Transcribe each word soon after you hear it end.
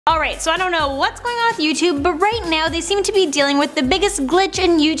Alright, so I don't know what's going on with YouTube, but right now they seem to be dealing with the biggest glitch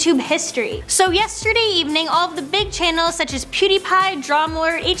in YouTube history. So yesterday evening, all of the big channels such as PewDiePie,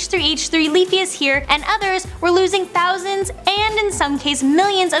 Drumlord, H3H3, Leafy's Here, and others were losing thousands and in some case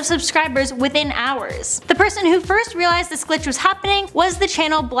millions of subscribers within hours. The person who first realized this glitch was happening was the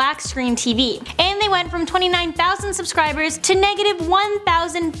channel Black Screen TV, and they went from 29,000 subscribers to negative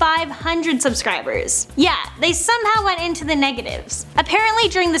 1,500 subscribers. Yeah, they somehow went into the negatives. Apparently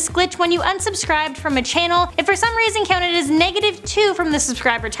during this glitch, when you unsubscribed from a channel, it for some reason counted as -2 from the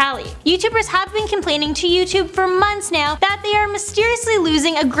subscriber tally. YouTubers have been complaining to YouTube for months now that they are mysteriously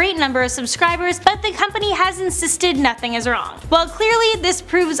losing a great number of subscribers, but the company has insisted nothing is wrong. Well, clearly this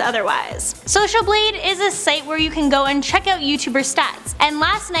proves otherwise. Social Blade is a site where you can go and check out YouTuber stats, and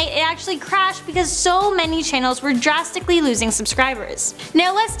last night it actually crashed because so many channels were drastically losing subscribers.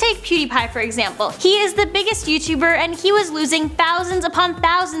 Now let's take PewDiePie for example. He is the biggest YouTuber and he was losing thousands upon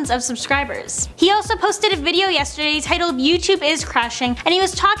thousands of subscribers. He also posted a video yesterday titled "YouTube is crashing," and he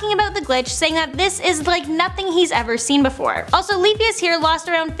was talking about the glitch, saying that this is like nothing he's ever seen before. Also, Leafy's Here lost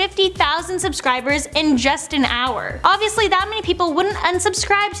around 50,000 subscribers in just an hour. Obviously that many people wouldn't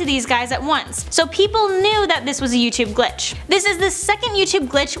unsubscribe to these guys at once, so people knew that this was a YouTube glitch. This is the second YouTube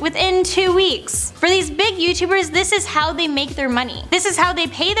glitch within 2 weeks. For these big YouTubers, this is how they make their money. This is how they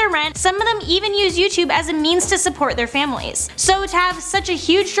pay their rent. Some of them even use YouTube as a means to support their families. So to have such a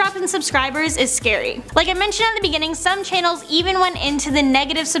huge drop in subscribers is scary. Like I mentioned at the beginning, some channels even went into the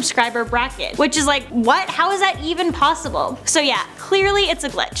negative subscriber bracket, which is like, what? How is that even possible? So yeah, clearly it's a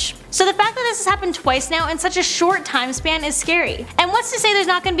glitch. So the fact that this has happened twice now in such a short time span is scary. And what's to say there's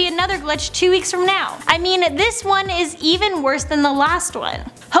not going to be another glitch 2 weeks from now? I mean, this one is even worse than the last one.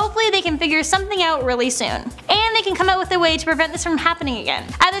 Hopefully they can figure something out really soon. And they can come out with a way to prevent this from happening again.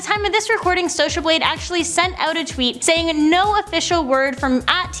 At the time of this recording, Social Blade actually sent out a tweet saying no official word from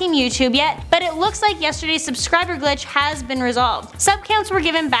 @Team YouTube yet, but it looks like yesterday's subscriber glitch has been resolved. Sub counts were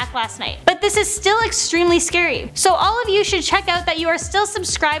given back last night. But this is still extremely scary. So all of you should check out that you are still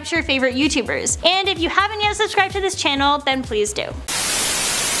subscribed to your favorite YouTubers. And if you haven't yet subscribed to this channel, then please do.